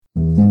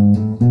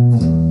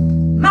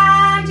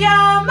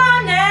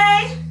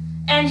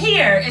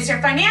is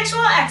your financial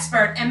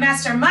expert and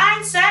master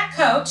mindset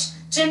coach,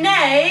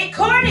 Janae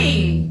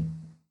Cordy.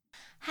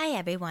 Hi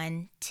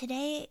everyone.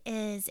 Today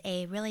is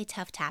a really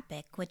tough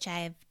topic which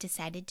I've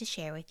decided to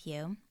share with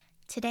you.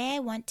 Today I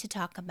want to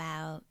talk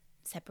about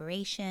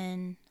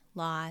separation,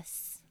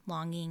 loss,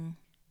 longing,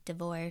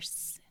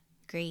 divorce,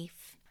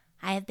 grief.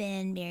 I have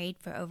been married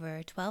for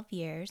over 12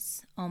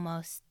 years,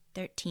 almost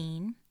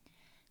 13,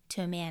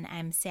 to a man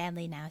I'm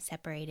sadly now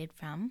separated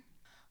from.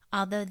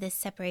 Although this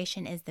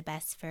separation is the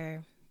best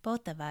for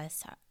both of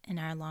us in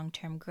our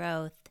long-term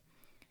growth,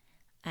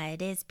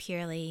 it is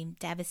purely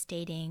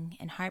devastating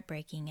and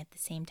heartbreaking at the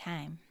same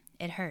time.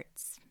 It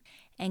hurts.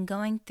 And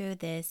going through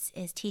this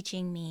is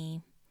teaching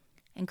me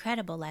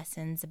incredible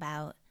lessons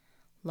about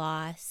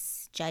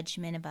loss,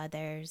 judgment of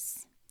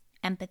others,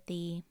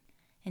 empathy,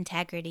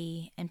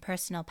 integrity, and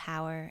personal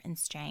power and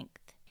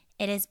strength.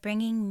 It is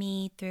bringing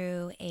me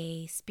through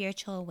a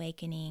spiritual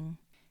awakening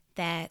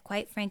that,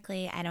 quite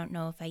frankly, I don't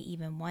know if I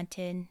even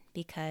wanted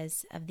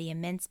because of the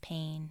immense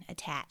pain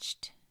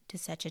attached to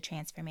such a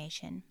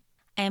transformation.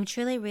 I am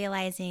truly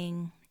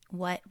realizing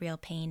what real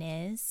pain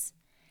is,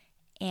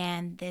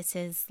 and this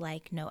is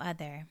like no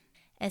other,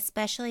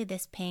 especially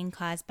this pain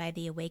caused by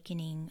the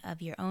awakening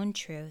of your own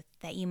truth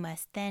that you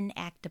must then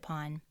act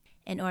upon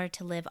in order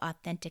to live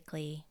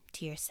authentically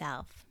to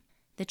yourself.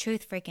 The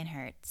truth freaking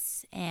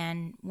hurts,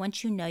 and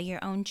once you know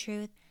your own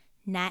truth,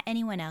 not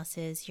anyone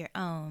else's, your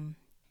own,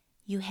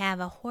 you have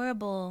a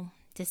horrible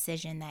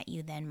decision that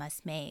you then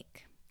must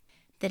make.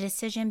 The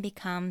decision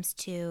becomes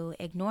to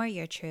ignore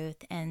your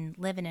truth and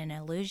live in an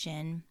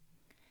illusion,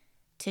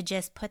 to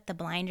just put the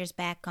blinders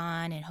back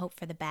on and hope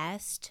for the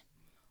best,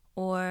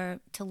 or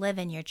to live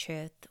in your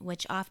truth,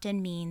 which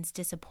often means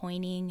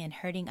disappointing and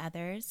hurting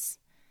others,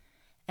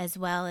 as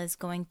well as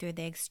going through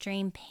the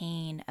extreme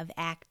pain of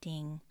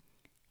acting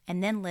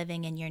and then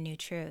living in your new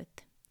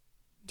truth.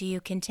 Do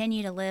you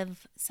continue to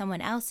live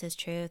someone else's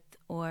truth,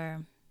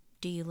 or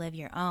do you live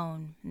your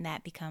own? And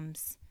that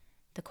becomes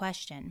the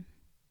question.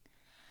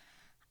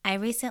 I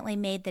recently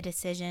made the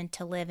decision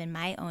to live in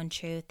my own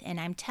truth, and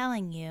I'm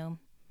telling you,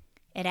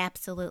 it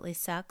absolutely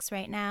sucks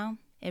right now.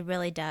 It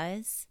really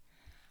does.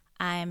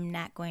 I'm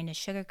not going to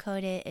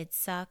sugarcoat it. It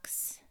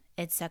sucks.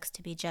 It sucks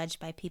to be judged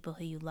by people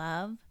who you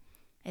love.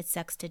 It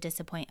sucks to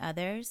disappoint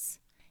others.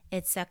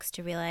 It sucks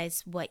to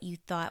realize what you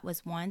thought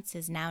was once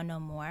is now no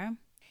more.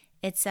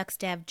 It sucks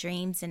to have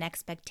dreams and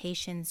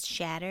expectations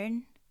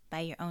shattered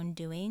by your own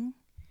doing.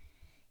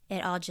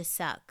 It all just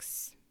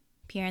sucks.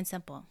 Pure and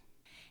simple.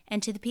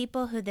 And to the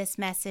people who this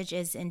message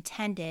is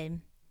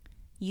intended,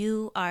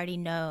 you already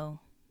know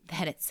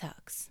that it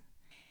sucks.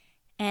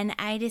 And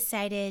I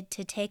decided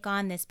to take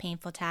on this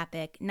painful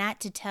topic, not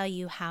to tell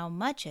you how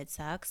much it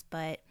sucks,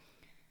 but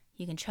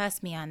you can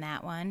trust me on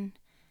that one,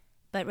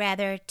 but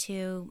rather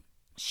to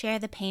share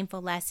the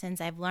painful lessons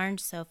I've learned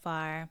so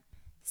far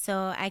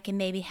so I can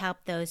maybe help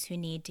those who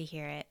need to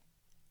hear it.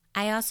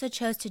 I also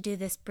chose to do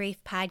this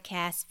brief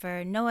podcast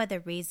for no other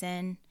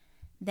reason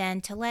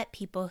than to let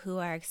people who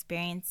are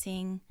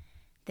experiencing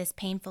this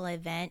painful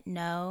event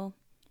know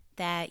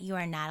that you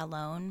are not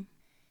alone,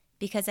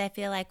 because I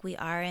feel like we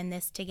are in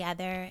this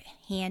together,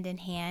 hand in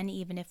hand,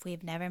 even if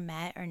we've never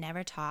met or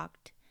never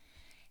talked.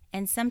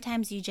 And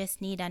sometimes you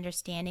just need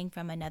understanding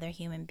from another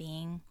human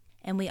being,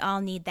 and we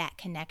all need that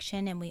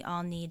connection, and we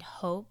all need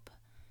hope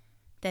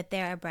that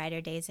there are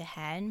brighter days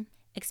ahead,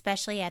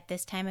 especially at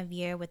this time of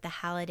year with the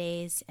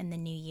holidays and the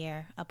new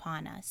year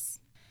upon us.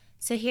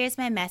 So here's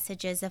my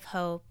messages of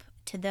hope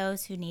to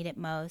those who need it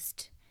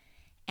most,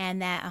 and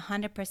that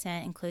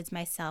 100% includes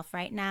myself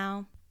right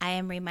now. I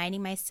am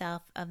reminding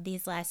myself of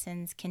these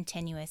lessons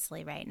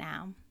continuously right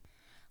now.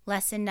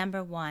 Lesson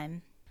number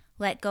 1,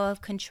 let go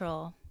of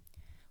control.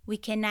 We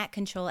cannot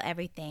control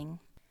everything.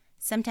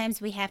 Sometimes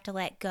we have to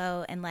let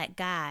go and let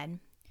God.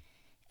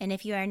 And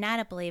if you are not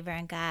a believer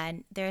in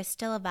God, there is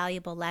still a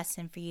valuable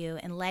lesson for you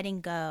in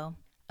letting go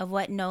of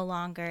what no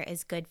longer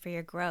is good for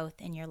your growth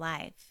in your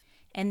life.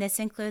 And this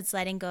includes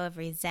letting go of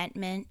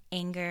resentment,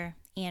 anger,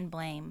 and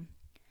blame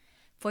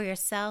for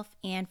yourself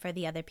and for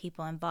the other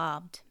people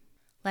involved.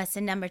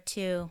 Lesson number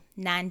 2,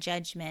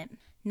 non-judgment.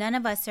 None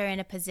of us are in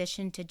a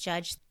position to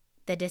judge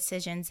the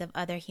decisions of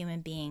other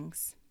human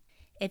beings.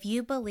 If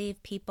you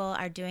believe people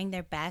are doing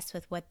their best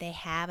with what they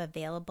have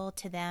available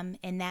to them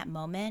in that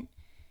moment,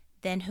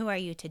 then who are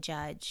you to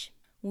judge?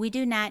 We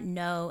do not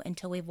know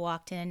until we've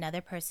walked in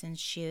another person's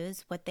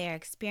shoes what they are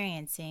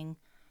experiencing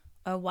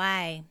or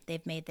why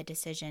they've made the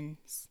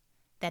decisions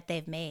that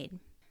they've made.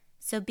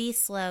 So be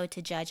slow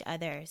to judge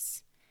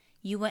others.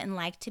 You wouldn't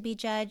like to be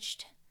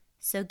judged,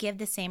 so give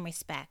the same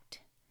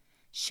respect.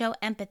 Show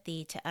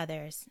empathy to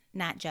others,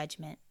 not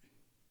judgment.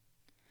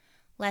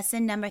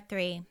 Lesson number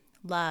 3,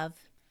 love.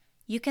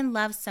 You can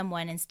love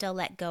someone and still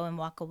let go and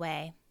walk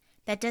away.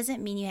 That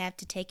doesn't mean you have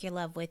to take your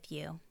love with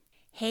you.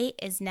 Hate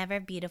is never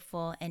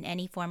beautiful in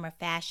any form or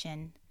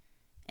fashion,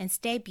 and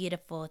stay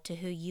beautiful to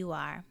who you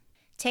are.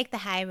 Take the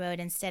high road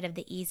instead of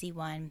the easy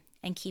one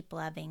and keep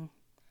loving.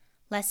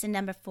 Lesson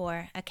number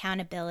 4,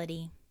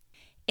 accountability.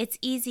 It's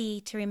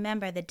easy to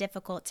remember the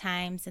difficult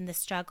times and the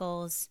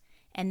struggles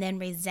and then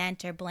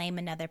resent or blame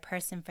another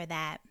person for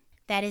that.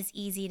 That is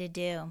easy to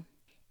do.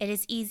 It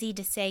is easy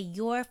to say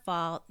your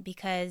fault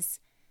because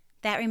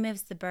that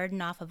removes the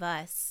burden off of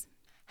us.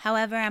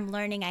 However, I'm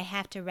learning I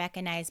have to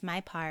recognize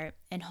my part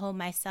and hold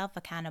myself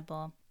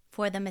accountable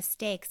for the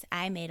mistakes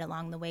I made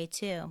along the way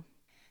too.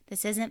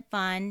 This isn't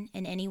fun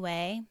in any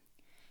way,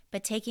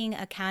 but taking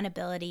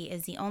accountability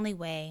is the only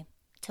way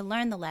to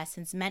learn the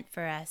lessons meant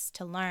for us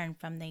to learn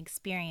from the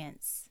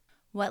experience.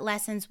 What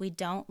lessons we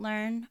don't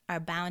learn are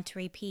bound to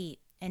repeat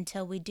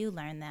until we do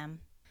learn them.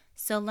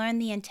 So learn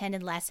the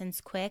intended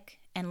lessons quick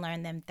and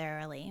learn them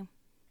thoroughly.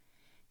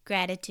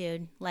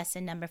 Gratitude,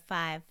 lesson number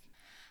 5.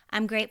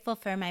 I'm grateful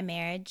for my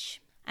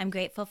marriage. I'm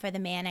grateful for the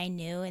man I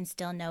knew and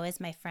still know as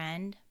my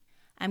friend.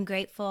 I'm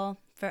grateful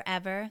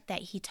forever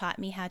that he taught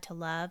me how to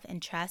love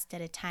and trust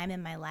at a time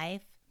in my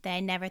life that I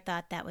never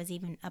thought that was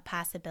even a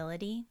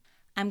possibility.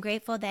 I'm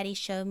grateful that he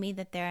showed me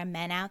that there are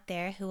men out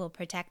there who will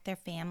protect their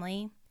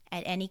family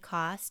at any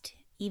cost,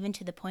 even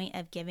to the point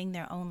of giving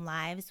their own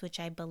lives, which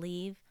I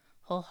believe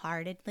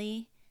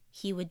wholeheartedly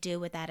he would do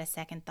without a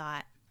second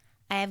thought.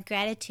 I have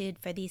gratitude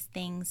for these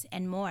things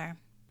and more.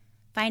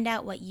 Find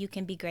out what you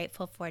can be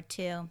grateful for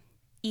too,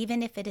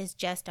 even if it is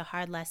just a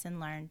hard lesson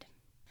learned.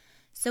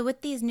 So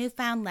with these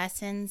newfound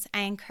lessons,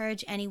 I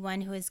encourage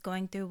anyone who is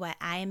going through what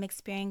I am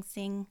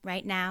experiencing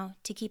right now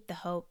to keep the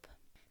hope.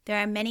 There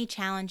are many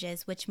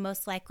challenges which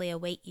most likely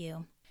await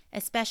you,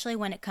 especially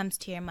when it comes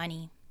to your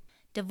money.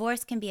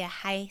 Divorce can be a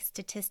high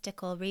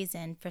statistical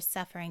reason for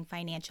suffering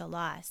financial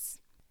loss,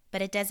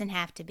 but it doesn't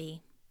have to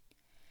be.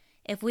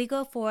 If we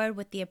go forward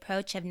with the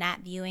approach of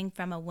not viewing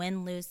from a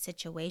win-lose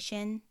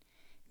situation,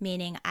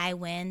 meaning I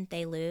win,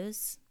 they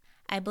lose,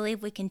 I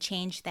believe we can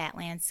change that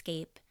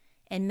landscape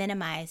and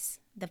minimize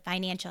the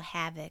financial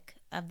havoc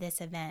of this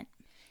event.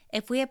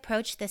 If we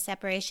approach the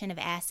separation of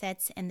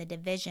assets and the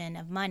division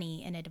of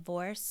money in a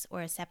divorce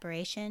or a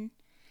separation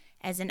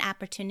as an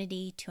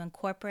opportunity to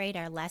incorporate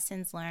our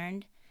lessons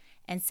learned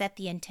and set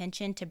the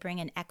intention to bring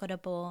an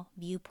equitable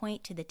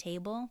viewpoint to the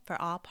table for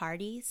all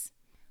parties,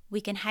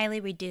 we can highly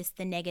reduce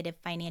the negative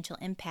financial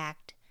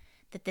impact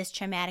that this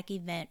traumatic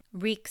event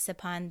wreaks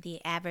upon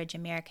the average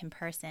American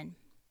person.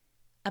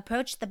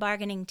 Approach the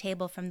bargaining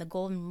table from the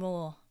golden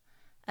rule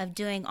of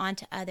doing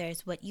unto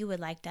others what you would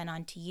like done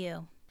unto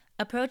you.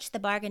 Approach the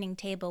bargaining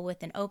table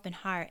with an open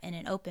heart and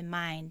an open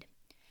mind,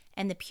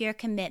 and the pure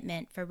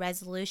commitment for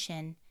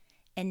resolution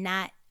and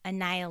not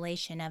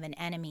annihilation of an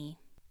enemy.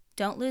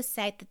 Don't lose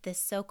sight that this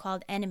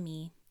so-called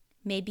enemy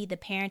may be the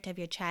parent of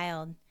your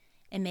child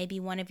and may be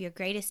one of your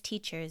greatest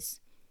teachers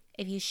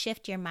if you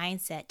shift your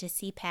mindset to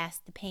see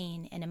past the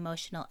pain and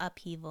emotional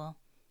upheaval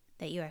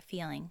that you are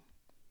feeling.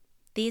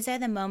 These are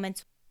the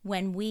moments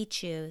when we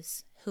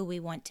choose who we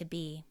want to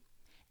be,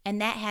 and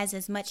that has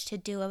as much to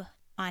do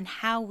on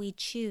how we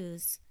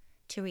choose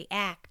to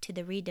react to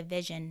the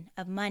redivision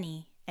of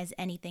money as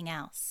anything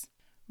else.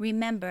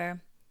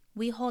 Remember,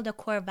 we hold a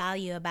core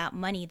value about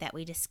money that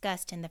we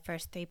discussed in the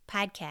first 3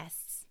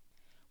 podcasts,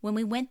 when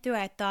we went through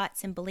our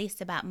thoughts and beliefs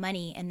about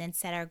money and then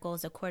set our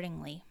goals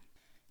accordingly.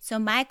 So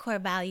my core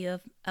value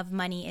of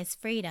money is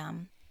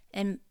freedom,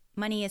 and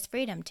money is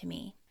freedom to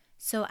me.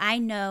 So I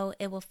know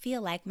it will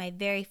feel like my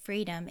very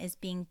freedom is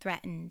being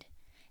threatened,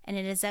 and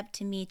it is up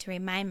to me to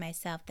remind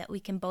myself that we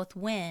can both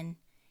win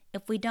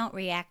if we don't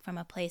react from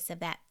a place of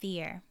that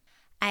fear.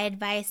 I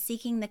advise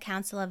seeking the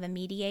counsel of a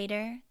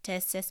mediator to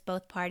assist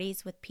both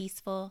parties with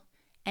peaceful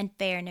and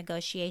fair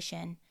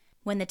negotiation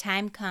when the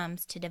time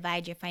comes to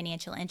divide your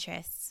financial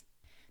interests.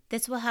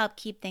 This will help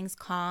keep things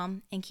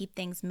calm and keep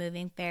things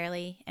moving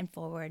fairly and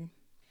forward.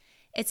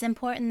 It's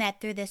important that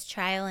through this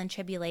trial and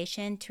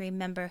tribulation to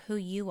remember who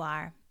you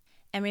are,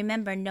 and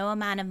remember no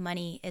amount of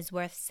money is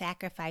worth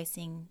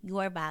sacrificing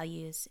your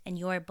values and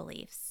your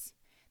beliefs.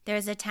 There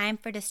is a time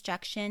for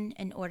destruction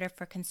in order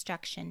for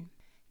construction.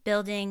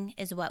 Building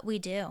is what we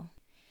do.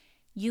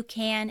 You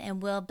can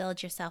and will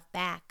build yourself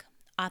back,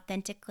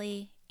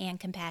 authentically and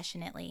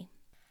compassionately.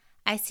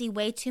 I see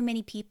way too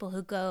many people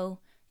who go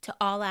to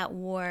all-out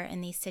war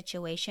in these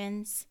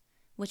situations,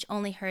 which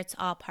only hurts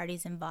all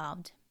parties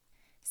involved.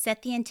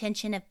 Set the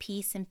intention of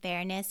peace and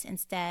fairness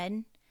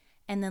instead,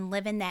 and then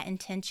live in that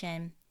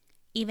intention,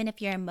 even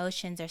if your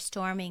emotions are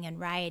storming and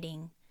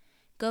rioting.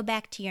 Go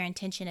back to your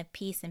intention of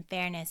peace and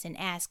fairness and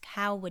ask,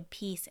 how would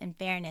peace and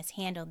fairness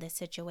handle this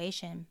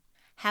situation?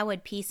 How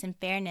would peace and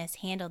fairness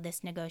handle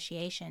this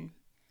negotiation?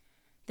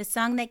 The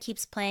song that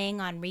keeps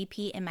playing on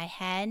repeat in my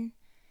head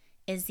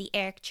is the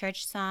Eric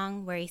Church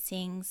song where he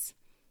sings,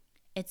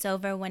 "It's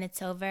over when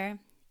it's over,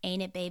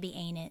 ain't it baby,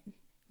 ain't it?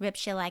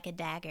 Rips you like a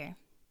dagger.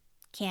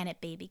 Can it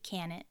baby,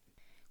 can it?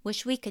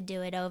 Wish we could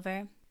do it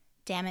over.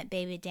 Damn it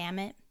baby, damn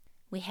it.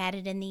 We had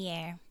it in the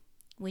air.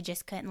 We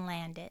just couldn't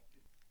land it."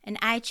 And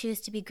I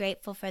choose to be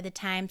grateful for the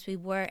times we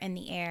were in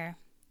the air,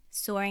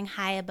 soaring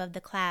high above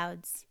the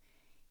clouds,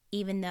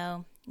 even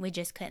though we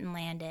just couldn't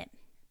land it.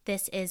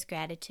 This is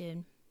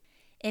gratitude.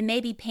 It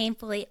may be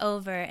painfully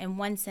over in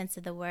one sense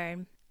of the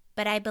word,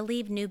 but I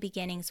believe new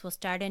beginnings will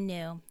start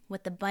anew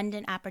with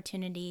abundant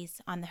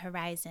opportunities on the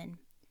horizon.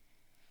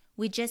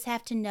 We just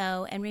have to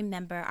know and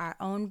remember our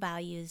own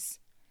values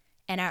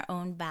and our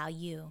own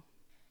value.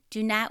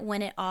 Do not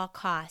win at all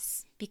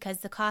costs, because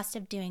the cost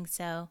of doing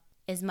so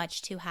is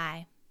much too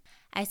high.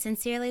 I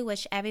sincerely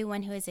wish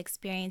everyone who is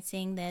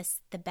experiencing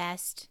this the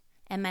best,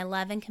 and my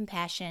love and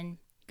compassion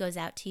goes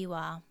out to you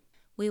all.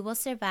 We will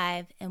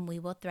survive and we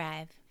will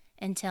thrive.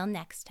 Until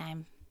next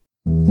time.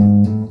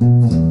 Mind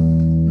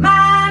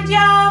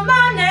your mind.